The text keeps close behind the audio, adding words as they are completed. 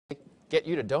get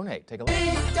you to donate. Take a look.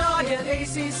 Big Dog at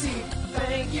ACC,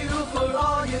 thank you for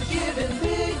all you're giving.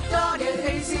 Big Dog at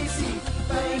ACC,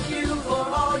 thank you for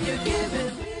all you're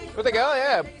giving. There they go,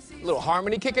 yeah. A little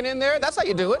harmony kicking in there. That's how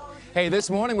you do it. Hey, this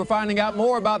morning we're finding out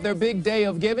more about their big day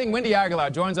of giving. Wendy Aguilar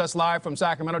joins us live from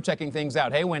Sacramento checking things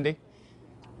out. Hey, Wendy.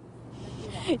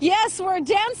 Yes, we're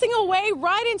dancing away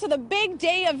right into the big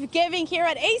day of giving here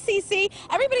at ACC.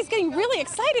 Everybody's getting really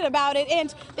excited about it,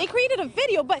 and they created a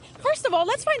video. But first of all,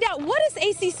 let's find out, what is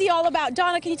ACC all about?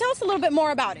 Donna, can you tell us a little bit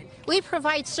more about it? We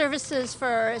provide services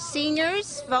for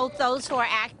seniors, both those who are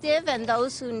active and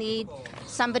those who need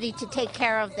somebody to take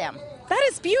care of them. That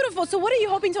is beautiful. So what are you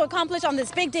hoping to accomplish on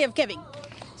this big day of giving?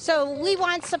 So we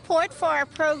want support for our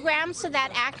program so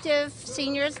that active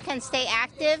seniors can stay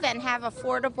active and have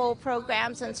affordable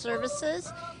programs and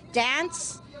services,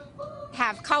 dance,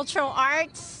 have cultural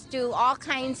arts, do all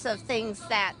kinds of things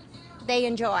that they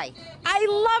enjoy. I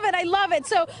love it. I love it.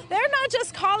 So they're not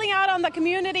just calling out on the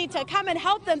community to come and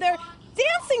help them. They're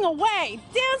dancing away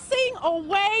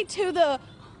to the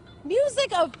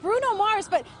music of Bruno Mars,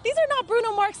 but these are not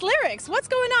Bruno Mars lyrics. What's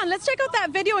going on? Let's check out that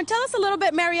video and tell us a little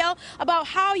bit, Marielle, about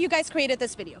how you guys created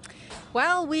this video.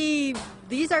 Well,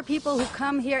 these are people who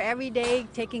come here every day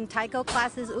taking taiko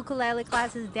classes, ukulele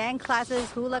classes, dance classes,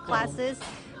 hula classes.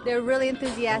 They're really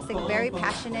enthusiastic, very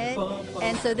passionate,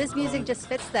 and so this music just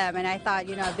fits them, and I thought,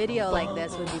 you know, a video like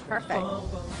this would be perfect.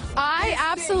 I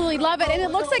absolutely love it, and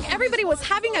it looks like everybody was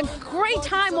having a great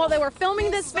time while they were filming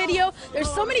this video.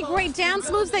 There's so many great dance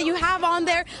moves that you have on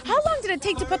there. How long did it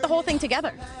take to put the whole thing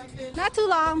together? Not too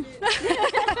long.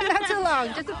 Not too long,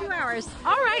 just a few hours.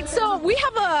 All right, so we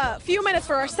have a few minutes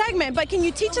for our segment, but can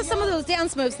you teach us some of those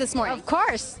dance moves this morning? Of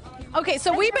course. Okay,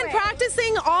 so we've been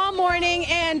practicing all morning,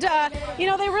 and, you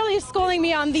know, they're really schooling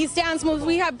me on these dance moves.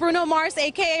 We have Bruno Mars,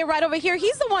 a.k.a. right over here.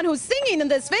 He's the one who's singing in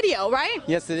this video, right?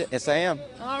 Yes, yes, I am.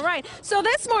 All right. So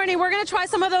this morning, we're going to try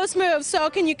some of those moves. So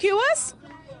can you cue us?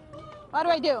 What do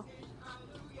I do?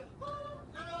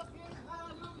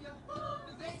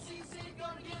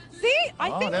 See?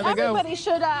 I think everybody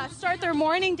should start their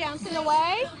morning dancing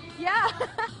away. Yeah.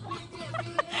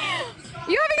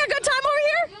 You having a good time over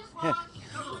here?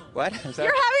 What? You're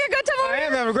having a good time over here? I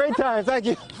am having a great time, thank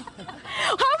you.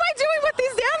 How am I doing with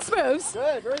these dance moves?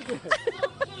 Good, very good.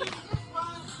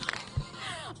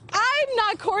 I'm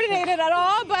not coordinated at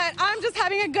all, but I'm just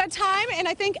having a good time, and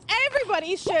I think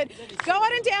everybody should go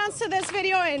out and dance to this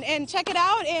video and check it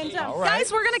out. And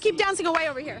guys, we're going to keep dancing away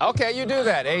over here. Okay, you do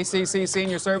that. ACC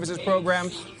Senior Services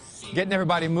Program, getting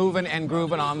everybody moving and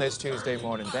grooving on this Tuesday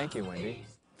morning. Thank you, Wendy.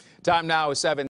 Time now is 7.